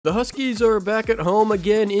The Huskies are back at home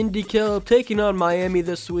again in DeKalb, taking on Miami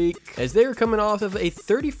this week, as they are coming off of a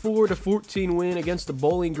 34-14 win against the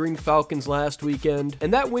Bowling Green Falcons last weekend,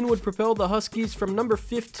 and that win would propel the Huskies from number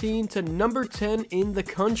 15 to number 10 in the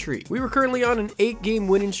country. We were currently on an 8-game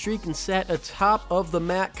winning streak and sat atop of the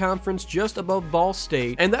MAC conference just above Ball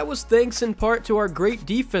State, and that was thanks in part to our great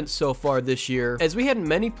defense so far this year, as we had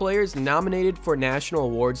many players nominated for national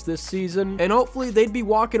awards this season, and hopefully they'd be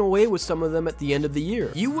walking away with some of them at the end of the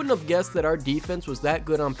year. You wouldn't have guessed that our defense was that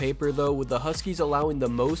good on paper though, with the Huskies allowing the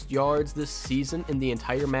most yards this season in the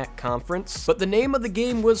entire MAC conference. But the name of the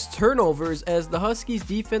game was turnovers, as the Huskies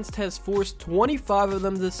defense has forced 25 of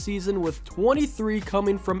them this season, with 23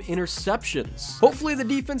 coming from interceptions. Hopefully the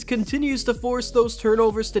defense continues to force those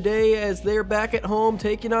turnovers today, as they're back at home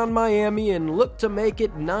taking on Miami and look to make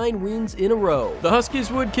it 9 wins in a row. The Huskies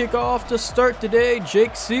would kick off to start today.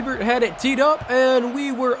 Jake Siebert had it teed up and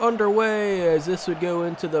we were underway, as this would go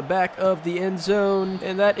into the back of the end zone,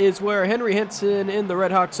 and that is where Henry Henson in the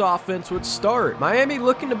Redhawks offense would start. Miami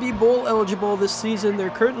looking to be bowl eligible this season.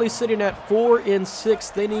 They're currently sitting at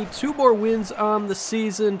 4-6. They need 2 more wins on the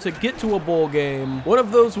season to get to a bowl game. One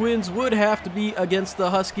of those wins would have to be against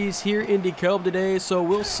the Huskies here in DeKalb today, so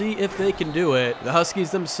we'll see if they can do it. The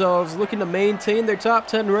Huskies themselves looking to maintain their top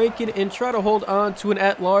 10 ranking and try to hold on to an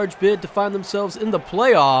at-large bid to find themselves in the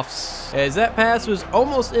playoffs, as that pass was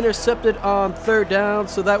almost intercepted on 3rd down,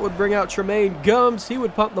 so that would bring out Tremaine Gums. He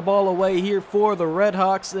would punt the ball away here for the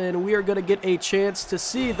Redhawks, and we are going to get a chance to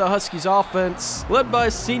see the Huskies offense led by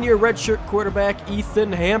senior redshirt quarterback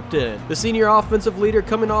Ethan Hampton. The senior offensive leader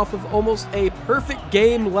coming off of almost a perfect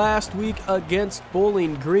game last week against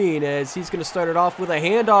Bowling Green, as he's going to start it off with a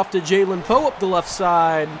handoff to Jalen Poe up the left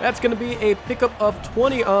side. That's going to be a pickup of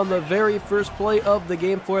 20 on the very first play of the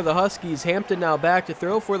game for the Huskies. Hampton now back to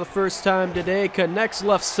throw for the first time today, connects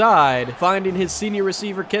left side, finding his senior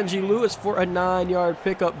receiver Kenji Lewis for a 9-yard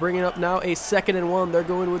pickup, bringing up now a 2nd and 1. They're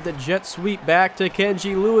going with the jet sweep back to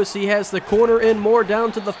Kenji Lewis. He has the corner and more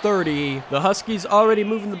down to the 30. The Huskies already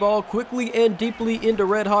moving the ball quickly and deeply into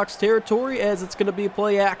Redhawks territory, as it's going to be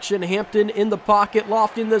play action. Hampton in the pocket,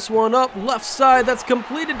 lofting this one up left side. That's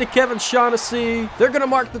completed to Kevin Shaughnessy. They're going to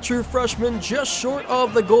mark the true freshman just short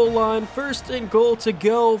of the goal line. 1st and goal to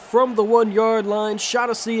go from the 1-yard line.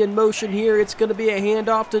 Shaughnessy in motion here. It's going to be a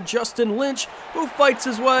handoff to Justin Lynch, who fights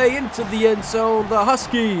his way into the end zone. The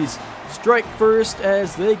Huskies strike first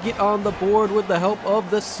as they get on the board with the help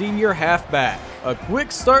of the senior halfback. A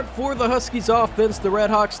quick start for the Huskies offense. The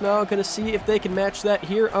Redhawks now going to see if they can match that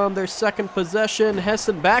here on their 2nd possession.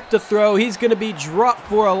 Hessen back to throw. He's going to be dropped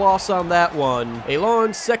for a loss on that one. A long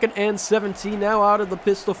 2nd and 17 now out of the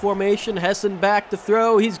pistol formation. Hessen back to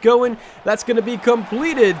throw. He's going. That's going to be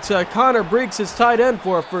completed to Connor Briggs, his tight end,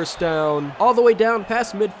 for a 1st down. All the way down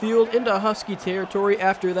past midfield into Husky territory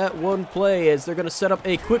after that one play, as they're going to set up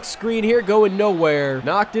a quick screen here, going nowhere.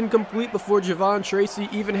 Knocked incomplete before Javon Tracy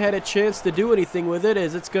even had a chance to do anything with it,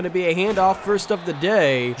 as it's going to be a handoff first of the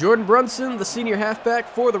day. Jordan Brunson, the senior halfback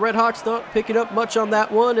for the Redhawks, not picking up much on that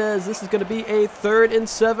one, as this is going to be a 3rd and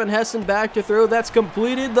 7. Hessen back to throw. That's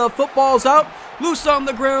completed. The football's out, loose on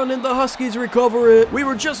the ground, and the Huskies recover it. We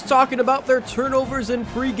were just talking about their turnovers in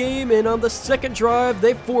pregame, and on the 2nd drive,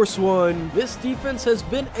 they force one. This defense has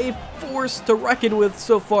been a force to reckon with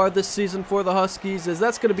so far this season for the Huskies, as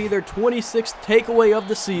that's going to be their 26th takeaway of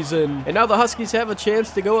the season. And now the Huskies have a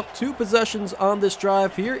chance to go up 2 possessions on this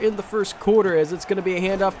drive here in the 1st quarter, as it's going to be a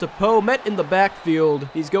handoff to Poe, met in the backfield.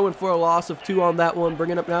 He's going for a loss of 2 on that one,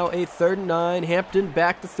 bringing up now a 3rd and 9. Hampton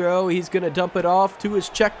back to throw. He's going to dump it off to his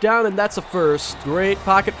check down, and that's a 1st. Great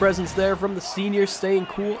pocket presence there from the senior, staying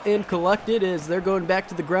cool and collected, as they're going back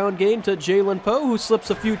to the ground game to Jalen Poe, who slips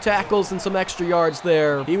a few tackles and some extra yards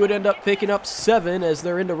there. He would end up picking up 7 as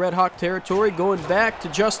they're into Redhawk territory, going back to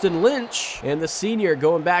Justin Lynch, and the senior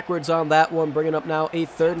going backwards on that one, bringing up now a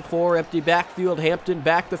 3rd and 4. Empty backfield. Hampton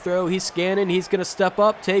back to throw. He's scanning. He's going to step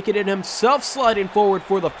up, take it in himself, sliding forward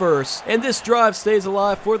for the 1st. And this drive stays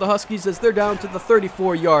alive for the Huskies as they're down to the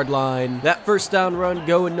 34-yard line. That 1st down run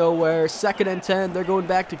going nowhere. 2nd and 10. They're going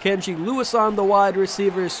back to Kenji Lewis on the wide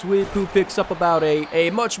receiver sweep, who picks up about 8. A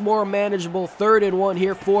much more manageable 3rd and 1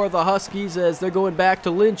 here for the Huskies, as they're going back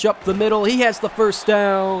to Lynch up the middle. He has the 1st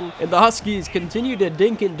down, and the Huskies continue to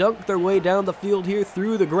dink and dunk their way down the field here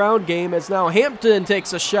through the ground game, as now Hampton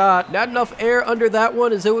takes a shot. Not enough air under that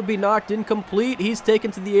one, as it would be knocked incomplete. He's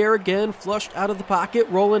taken to the air again, flushed out of the pocket,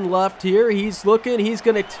 rolling left here. He's looking. He's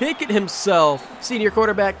going to take it himself. Senior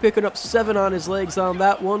quarterback picking up 7 on his legs on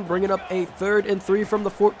that one, bringing up a 3rd and 3 from the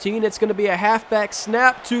 14. It's going to be a halfback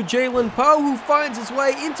snap to Jalen Poe, who finds his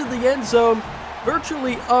way into the end zone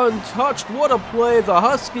virtually untouched. What a play. The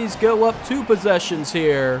Huskies go up 2 possessions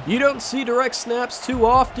here. You don't see direct snaps too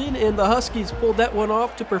often, and the Huskies pulled that one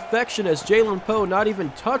off to perfection as Jalen Poe not even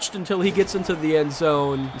touched until he gets into the end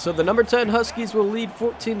zone. So the number 10 Huskies will lead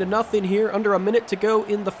 14-0 here, under a minute to go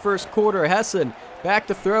in the first quarter. Hessen back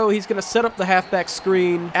to throw. He's going to set up the halfback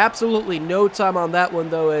screen. Absolutely no time on that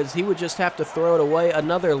one, though, as he would just have to throw it away.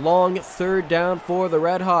 Another long 3rd down for the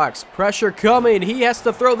Red Hawks. Pressure coming. He has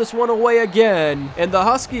to throw this one away again. And the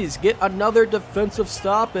Huskies get another defensive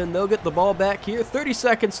stop, and they'll get the ball back here. 30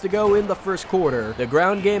 seconds to go in the first quarter. The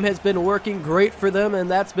ground game has been working great for them,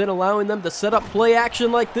 and that's been allowing them to set up play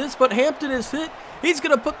action like this, but Hampton is hit. He's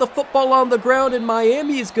going to put the football on the ground, and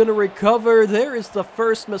Miami is going to recover. There is the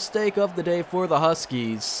first mistake of the day for the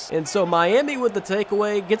Huskies. And so Miami with the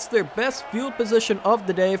takeaway gets their best field position of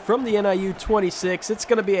the day from the NIU 26. It's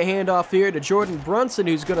going to be a handoff here to Jordan Brunson,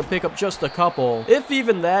 who's going to pick up just a couple, if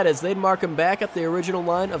even that, as they'd mark him back at the original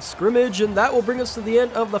line of scrimmage. And that will bring us to the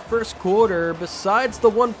end of the first quarter. Besides the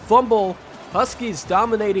one fumble, Huskies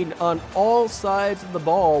dominating on all sides of the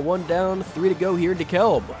ball. 1 down, 3 to go here in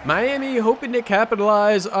DeKalb. Miami hoping to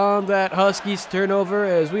capitalize on that Huskies turnover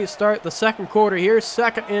as we start the second quarter here.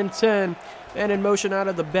 2nd and 10. And in motion out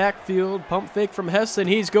of the backfield. Pump fake from Hessen.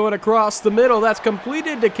 He's going across the middle. That's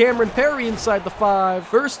completed to Cameron Perry inside the 5.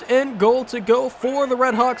 1st and goal to go for the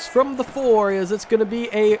Red Hawks from the 4, as it's going to be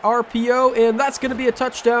a RPO, and that's going to be a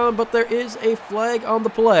touchdown, but there is a flag on the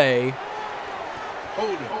play. Hold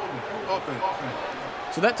it.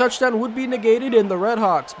 So that touchdown would be negated, and the Red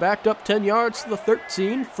Hawks backed up 10 yards to the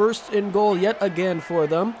 13. 1st and goal yet again for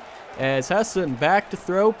them. As Hessen back to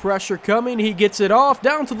throw, pressure coming, he gets it off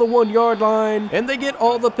down to the 1-yard line, and they get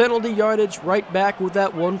all the penalty yardage right back with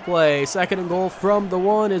that one play. 2nd and goal from the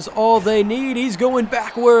 1 is all they need. He's going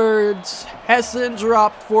backwards. Hessen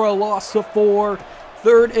dropped for a loss of 4.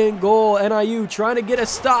 3rd and goal, NIU trying to get a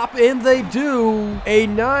stop, and they do. A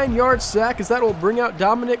 9-yard sack, as that will bring out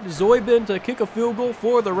Dominic Zoibin to kick a field goal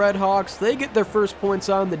for the Red Hawks. They get their first points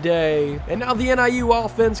on the day. And now the NIU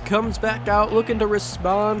offense comes back out looking to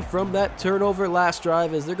respond from that turnover last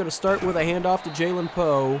drive, as they're going to start with a handoff to Jalen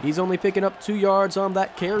Poe. He's only picking up 2 yards on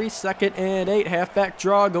that carry. 2nd and 8, halfback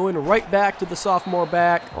draw going right back to the sophomore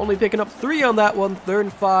back. Only picking up 3 on that one. 3rd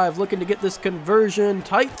and 5, looking to get this conversion.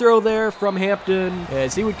 Tight throw there from Hampton,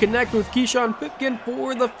 as he would connect with Keyshawn Pipkin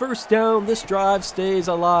for the 1st down. This drive stays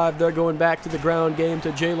alive. They're going back to the ground game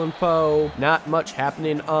to Jalen Poe. Not much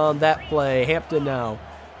happening on that play. Hampton now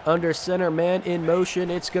under center, man in motion.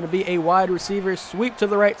 It's going to be a wide receiver sweep to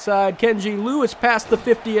the right side. Kenji Lewis past the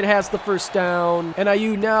 50 and has the 1st down.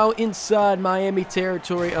 NIU now inside Miami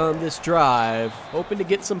territory on this drive, hoping to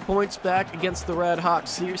get some points back against the Red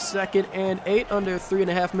Hawks here. 2nd and 8, under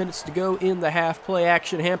 3.5 minutes to go in the half. Play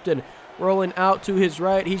action. Hampton rolling out to his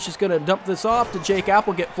right. He's just going to dump this off to Jake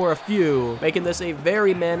Applegate for a few, making this a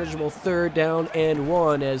very manageable 3rd down and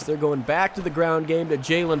 1, as they're going back to the ground game to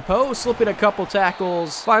Jalen Poe, slipping a couple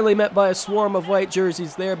tackles. Finally met by a swarm of white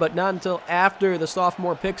jerseys there, but not until after the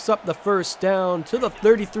sophomore picks up the 1st down to the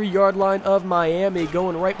 33-yard line of Miami,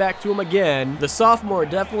 going right back to him again. The sophomore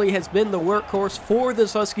definitely has been the workhorse for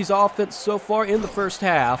this Huskies offense so far in the first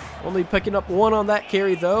half. Only picking up 1 on that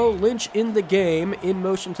carry, though. Lynch in the game, in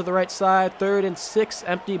motion to the right side. 3rd and 6,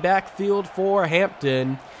 empty backfield for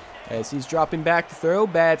Hampton, as he's dropping back to throw.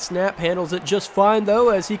 Bad snap, handles it just fine though,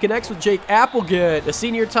 as he connects with Jake Applegate, the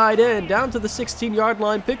senior tight end, down to the 16-yard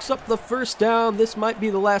line, picks up the 1st down. This might be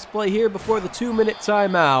the last play here before the 2-minute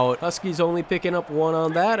timeout. Huskies only picking up 1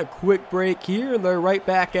 on that. A quick break here, and they're right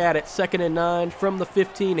back at it. 2nd and 9 from the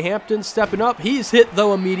 15. Hampton stepping up. He's hit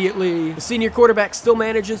though immediately. The senior quarterback still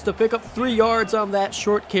manages to pick up 3 yards on that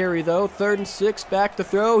short carry though. 3rd and 6, back to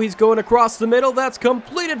throw. He's going across the middle. That's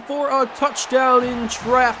completed for a touchdown in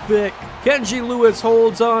traffic. Kenji Lewis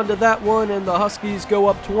holds on to that one, and the Huskies go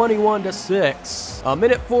up 21-6. A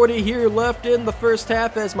minute 40 here left in the first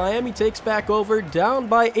half as Miami takes back over, down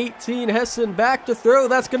by 18. Hessen back to throw.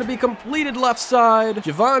 That's going to be completed left side.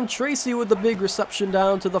 Javon Tracy with the big reception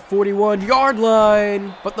down to the 41-yard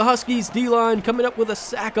line. But the Huskies D-line coming up with a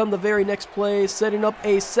sack on the very next play, setting up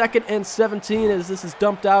a 2nd and 17 as this is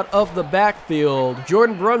dumped out of the backfield.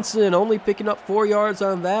 Jordan Brunson only picking up 4 yards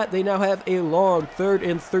on that. They now have a long 3rd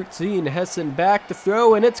and 13 14. Hessen back to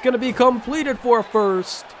throw, and it's going to be completed for a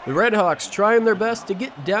first. The Redhawks trying their best to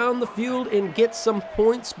get down the field and get some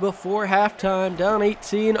points before halftime. Down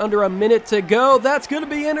 18, under a minute to go. That's going to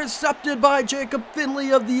be intercepted by Jacob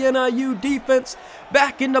Finley of the NIU defense.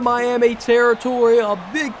 Back into Miami territory. A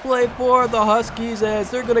big play for the Huskies as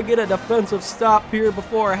they're going to get a defensive stop here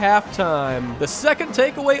before halftime. The second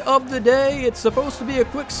takeaway of the day, it's supposed to be a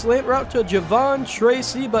quick slant route to Javon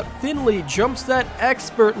Tracy, but Finley jumps that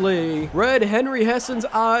expertly. Read Henry Hessen's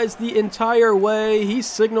eyes the entire way. He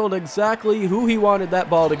signaled exactly who he wanted that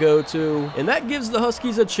ball to go to. And that gives the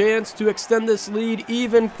Huskies a chance to extend this lead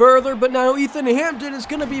even further, but now Ethan Hampton is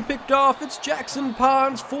going to be picked off. It's Jackson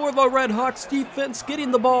Pons for the Redhawks defense,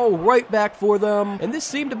 getting the ball right back for them. And this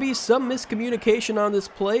seemed to be some miscommunication on this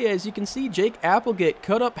play, as you can see Jake Applegate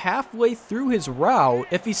cut up halfway through his route.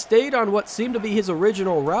 If he stayed on what seemed to be his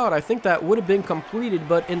original route, I think that would have been completed,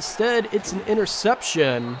 but instead it's an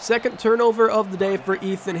interception. Second turnover of the day for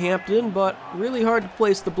Ethan Hampton, but really hard to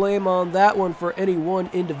place the blame on that one for any one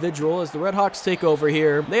individual as the Redhawks take over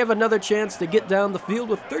here. They have another chance to get down the field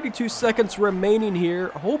with 32 seconds remaining here,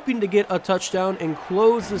 hoping to get a touchdown and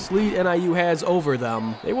close this lead NIU has over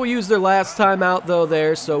them. They will use their last timeout though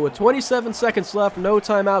there, so with 27 seconds left, no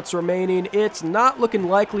timeouts remaining, it's not looking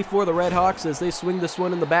likely for the Redhawks as they swing this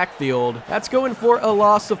one in the backfield. That's going for a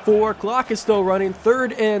loss of 4. Clock is still running.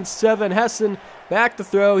 3rd and 7. Hessen back to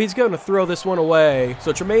throw. He's going to throw this one away.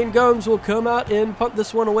 So Tremaine Gomes will come out and punt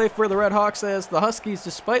this one away for the Redhawks as the Huskies,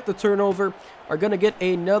 despite the turnover, are going to get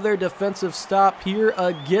another defensive stop here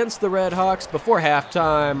against the Redhawks before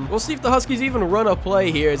halftime. We'll see if the Huskies even run a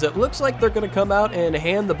play here, as it looks like they're going to come out and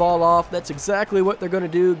hand the ball off. That's exactly what they're going to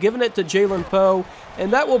do, giving it to Jalen Poe,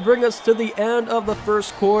 and that will bring us to the end of the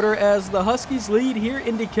first quarter as the Huskies lead here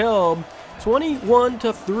in DeKalb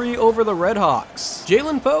 21-3 over the Redhawks.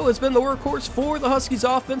 Jalen Poe has been the workhorse for the Huskies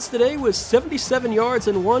offense today with 77 yards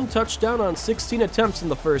and 1 touchdown on 16 attempts in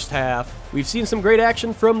the first half. We've seen some great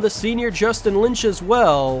action from the senior Justin Lynch as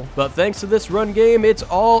well, but thanks to this run game, it's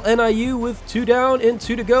all NIU with 2 down and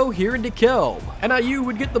 2 to go here in DeKalb. NIU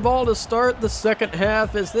would get the ball to start the second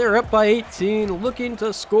half as they're up by 18, looking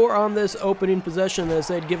to score on this opening possession as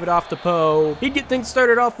they'd give it off to Poe. He'd get things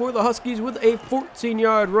started off for the Huskies with a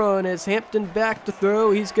 14-yard run as Hampton back to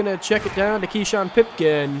throw. He's going to check it down to Keyshawn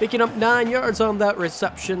Pipkin, picking up 9 yards on that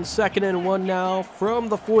reception. 2nd and 1 now from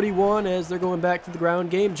the 41 as they're going back to the ground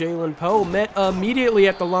game. Jalen Poe met immediately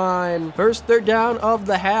at the line. First 3rd down of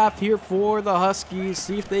the half here for the Huskies.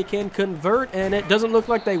 See if they can convert, and it doesn't look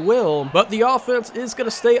like they will. But the offense is going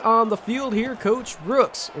to stay on the field here. Coach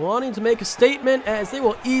Brooks wanting to make a statement as they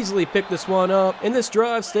will easily pick this one up. And this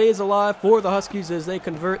drive stays alive for the Huskies as they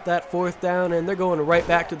convert that 4th down, and they're going right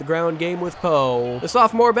back to the ground game with Poe. The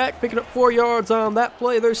sophomore back picking up 4 yards on that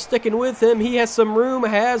play. They're sticking with him. He has some room,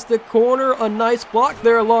 has the corner. A nice block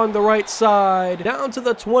there along the right side. Down to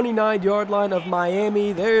the 29-yard line of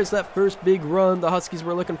Miami. There's that first big run the Huskies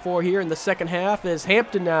were looking for here in the second half as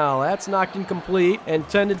Hampton now. That's knocked incomplete.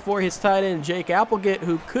 Intended for his tight end Jake Applegate,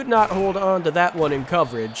 who could not hold on to that one in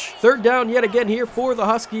coverage. 3rd down yet again here for the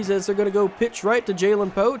Huskies as they're going to go pitch right to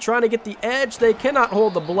Jalen Poe, trying to get the edge. They cannot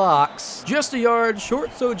hold the blocks. Just a yard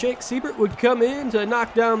short, so Jake Siebert would come in to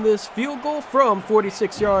knock down this field goal from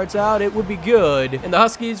 46 yards out. It would be good. And the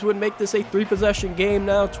Huskies would make this a 3-possession game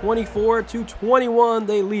now. 24-21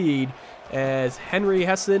 they lead as Henry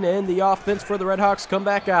Hessen and the offense for the Redhawks come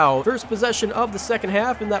back out. First possession of the second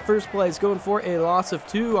half, and that first play is going for a loss of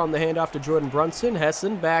 2 on the handoff to Jordan Brunson.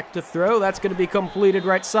 Hessen back to throw. That's going to be completed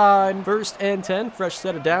right side. 1st and 10. Fresh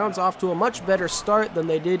set of downs, off to a much better start than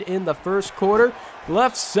they did in the first quarter.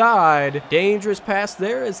 Left side. Dangerous pass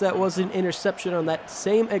there as that was an interception on that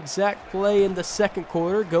same exact play in the second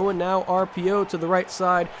quarter. Going now RPO to the right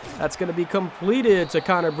side. That's going to be completed to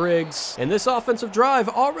Connor Briggs. And this offensive drive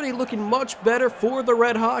already looking much better for the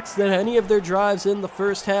Redhawks than any of their drives in the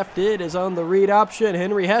first half did, as on the read option,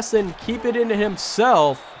 Henry Hessen keep it into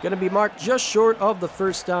himself. Going to be marked just short of the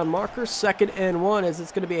 1st down marker. 2nd and 1 as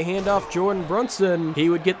it's going to be a handoff Jordan Brunson.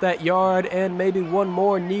 He would get that yard and maybe one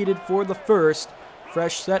more needed for the first.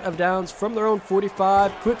 Fresh set of downs from their own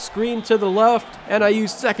 45. Quick screen to the left. NIU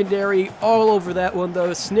secondary all over that one,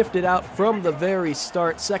 though. Sniffed it out from the very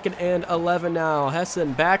start. 2nd and 11 now.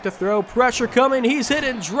 Hessen back to throw. Pressure coming. He's hit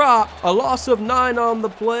and dropped. A loss of 9 on the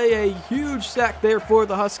play. A huge sack there for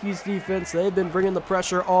the Huskies defense. They've been bringing the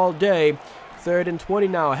pressure all day. 3rd and 20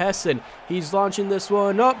 now. Hessen, he's launching this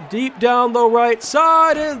one up deep down the right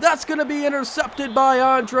side, and that's going to be intercepted by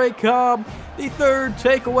Andre Cobb. The 3rd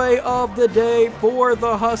takeaway of the day for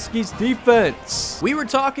the Huskies defense. We were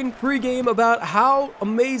talking pregame about how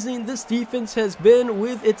amazing this defense has been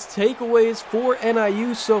with its takeaways for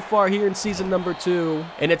NIU so far here in season number 2.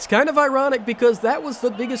 And it's kind of ironic because that was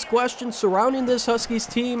the biggest question surrounding this Huskies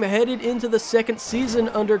team headed into the 2nd season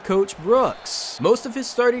under Coach Brooks. Most of his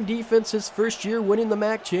starting defense his first year winning the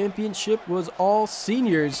MAC championship was all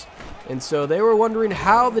seniors, and so they were wondering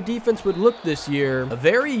how the defense would look this year. A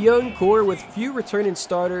very young core with few returning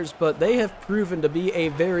starters, but they have proven to be a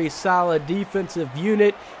very solid defensive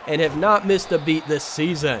unit and have not missed a beat this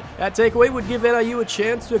season. That takeaway would give NIU a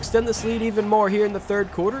chance to extend this lead even more here in the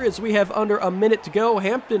 3rd quarter as we have under a minute to go.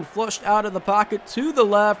 Hampton flushed out of the pocket to the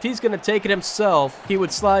left. He's going to take it himself. He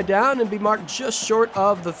would slide down and be marked just short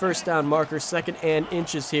of the 1st down marker, 2nd and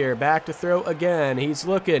inches here. Back to throw again. He's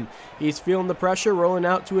looking. He's feeling the pressure, rolling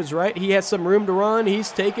out to his right. He has some room to run.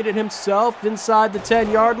 He's taking it himself inside the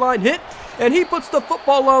 10-yard line. Hit, and he puts the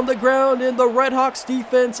football on the ground, and the Redhawks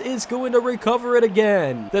defense is going to recover it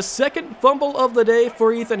again. The 2nd fumble of the day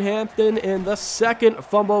for Ethan Hampton, and the 2nd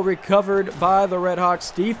fumble recovered by the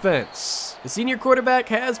Redhawks defense. The senior quarterback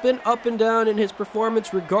has been up and down in his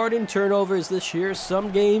performance regarding turnovers this year. Some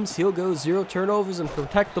games he'll go 0 turnovers and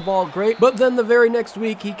protect the ball great, but then the very next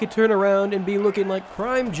week he could turn around and be looking like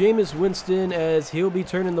prime Jameis Winston as he'll be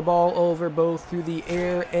turning the ball over both through the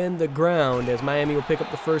air and the ground as Miami will pick up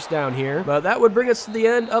the 1st down here. But that would bring us to the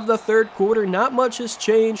end of the 3rd quarter. Not much has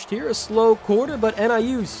changed here. A slow quarter, but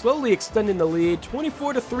NIU slowly extending the lead,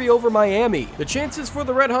 24-3 over Miami. The chances for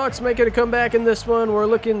the Redhawks making a comeback in this one were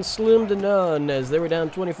looking slim to none as they were down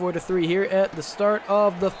 24-3 here at the start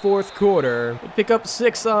of the 4th quarter. They pick up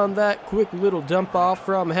 6 on that quick little dump off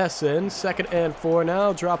from Hessen. 2nd and 4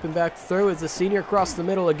 now, dropping back to throw as the senior across the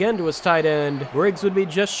middle again to his tight end. Briggs would be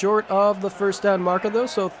just short of the 1st down marker though,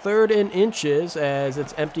 so 3rd and inches as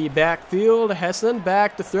it's empty backfield. Hessen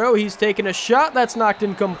back to throw. He's taking a shot that's knocked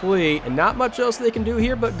incomplete, and not much else they can do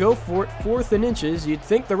here but go for it. 4th and inches. You'd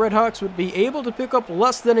think the Redhawks would be able to pick up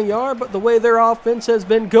less than a yard, but the way their offense has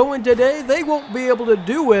been going today, they won't be able to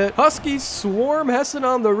do it. Huskies swarm Hessen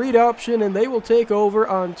on the read option, and they will take over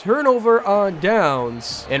on turnover on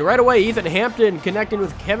downs. And right away, Ethan Hampton connecting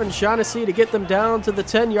with Kevin Shaughnessy to get them down to the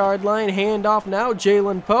 10-yard line. Handoff now,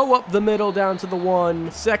 Jalen Poe up the middle down to the 1.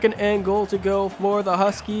 2nd and goal to go for the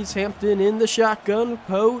Huskies. Hampton in the shotgun.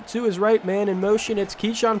 Poe to his right, man in motion. It's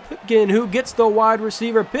Keyshawn Pipkin who gets the wide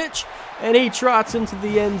receiver pitch, and he trots into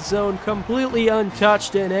the end zone completely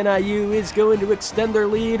untouched, and NIU is going to extend their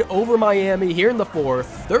lead over Miami here in the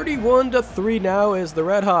 4th. 31-3 now as the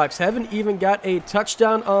Redhawks haven't even got a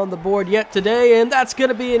touchdown on the board yet today, and that's going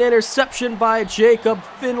to be an interception by Jacob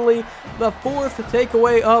Finley, the 4th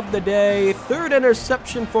takeaway of the day. 3rd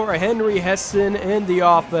interception for Henry Hessen and the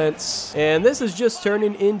offense. And this is just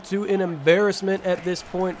turning into an embarrassment at this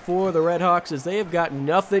point for the Redhawks as they have got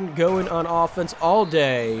nothing going on offense all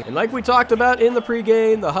day. And like we talked about in the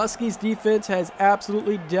pregame, the Huskies defense has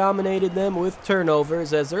absolutely dominated them with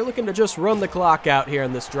turnovers as they're looking to just run the clock out here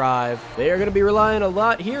in this drive. They are going to be relying a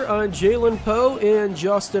lot here on Jalen Poe and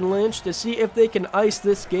Justin Lynch to see if they can ice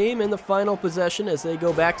this game in the final possession as they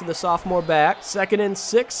go back to the sophomore back. 2nd and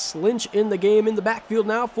 6, Lynch in the game in the backfield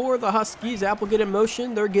now for the Huskies. Applegate in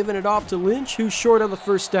motion, they're giving it off to Lynch, who's short of the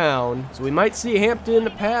 1st down. So we might see Hampton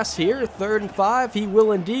pass here. 3rd and 5, he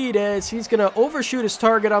will indeed as he's going to overshoot his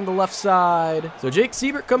target on the left side. So Jake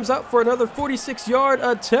Siebert comes out for another 46-yard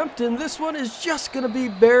attempt, and this one is just going to be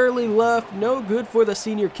barely left. No good for the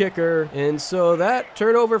senior kicker. And so that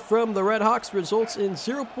turnover from the Redhawks results in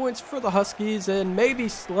 0 points for the Huskies and maybe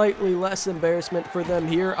slightly less embarrassment for them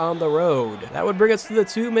here on the road. That would bring us to the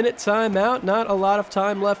 2-minute timeout. Not a lot of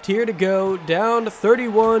time left here to go. Down to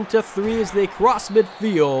 31-3 as they cross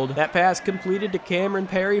midfield. That pass completed to Cameron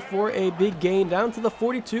Perry for a big gain down to the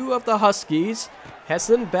 42 of the Huskies.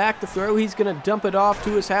 Hessen back to throw. He's going to dump it off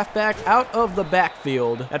to his halfback out of the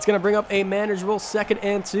backfield. That's going to bring up a manageable 2nd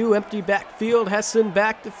and 2. Empty backfield. Hessen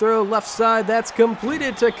back to throw left side. That's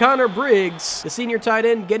completed to Connor Briggs. The senior tight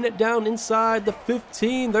end getting it down inside the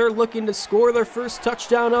 15. They're looking to score their 1st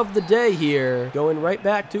touchdown of the day here. Going right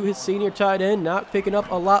back to his senior tight end. Not picking up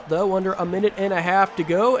a lot though. Under a minute and a half to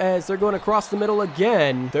go as they're going across the middle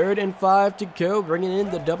again. 3rd and 5 to go. Bringing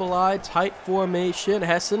in the double-I tight formation.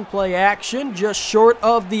 Hessen play action. Just short short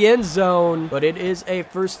of the end zone, but it is a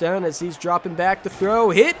first down as he's dropping back to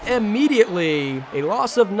throw. Hit immediately. A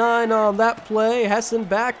loss of 9 on that play. Hessen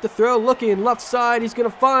back to throw, looking left side. He's going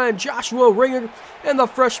to find Joshua Ringer, and the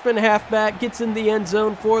freshman halfback gets in the end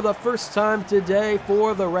zone for the first time today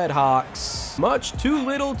for the Red Hawks. Much too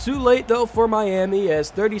little, too late though for Miami,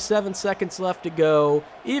 as 37 seconds left to go.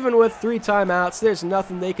 Even with 3 timeouts, there's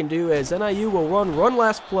nothing they can do, as NIU will run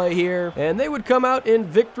last play here, and they would come out in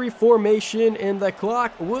victory formation, and the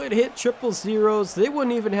clock would hit triple zeros. They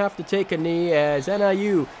wouldn't even have to take a knee, as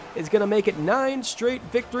NIU is going to make it 9 straight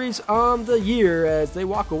victories on the year as they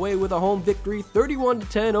walk away with a home victory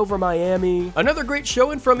 31-10 over Miami. Another great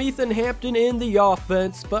showing from Ethan Hampton in the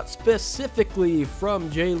offense, but specifically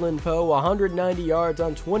from Jalen Poe. 190 yards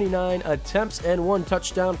on 29 attempts and 1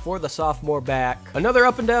 touchdown for the sophomore back. Another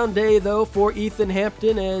up and down day though for Ethan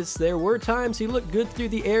Hampton, as there were times he looked good through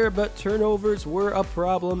the air, but turnovers were a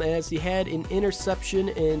problem as he had an interception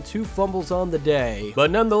and 2 fumbles on the day.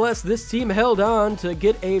 But nonetheless, this team held on to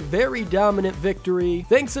get a very dominant victory,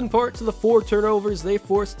 thanks in part to the 4 turnovers they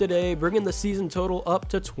forced today, bringing the season total up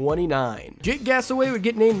to 29. Jake Gassaway would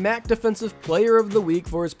get named MAC Defensive Player of the Week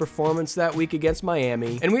for his performance that week against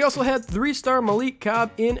Miami, and we also had 3-star Malik Cobb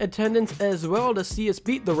in attendance as well to see us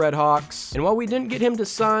beat the Red Hawks. And while we didn't get him to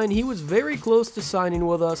sign, he was very close to signing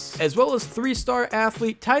with us, as well as 3-star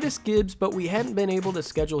athlete Titus Gibbs, but we hadn't been able to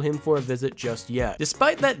schedule him for a visit just yet.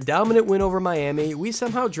 Despite that dominant win over Miami, we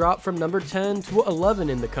somehow dropped from number 10 to 11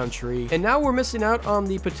 in the country, and now we're missing out on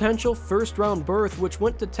the potential first-round berth, which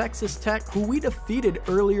went to Texas Tech, who we defeated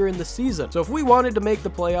earlier in the season. So if we wanted to make the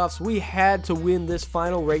playoffs, we had to win this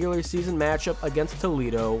final regular season matchup against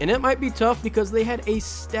Toledo, and it might be tough because they had a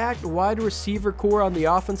stacked wide receiver core on the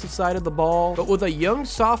offensive side of the ball, but with a young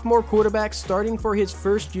sophomore quarterback starting for his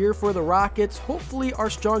first year for the Rockets, hopefully our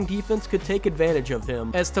strong defense could take advantage of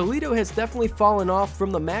him, as Toledo has definitely fallen off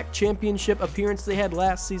from the MAC championship appearance they had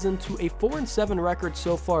last season to a 4-7 record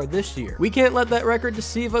so far this year. We can't let that record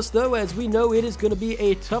deceive us though, as we know it is going to be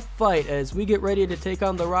a tough fight as we get ready to take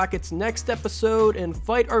on the Rockets next episode and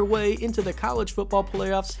fight our way into the college football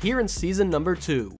playoffs here in season number 2.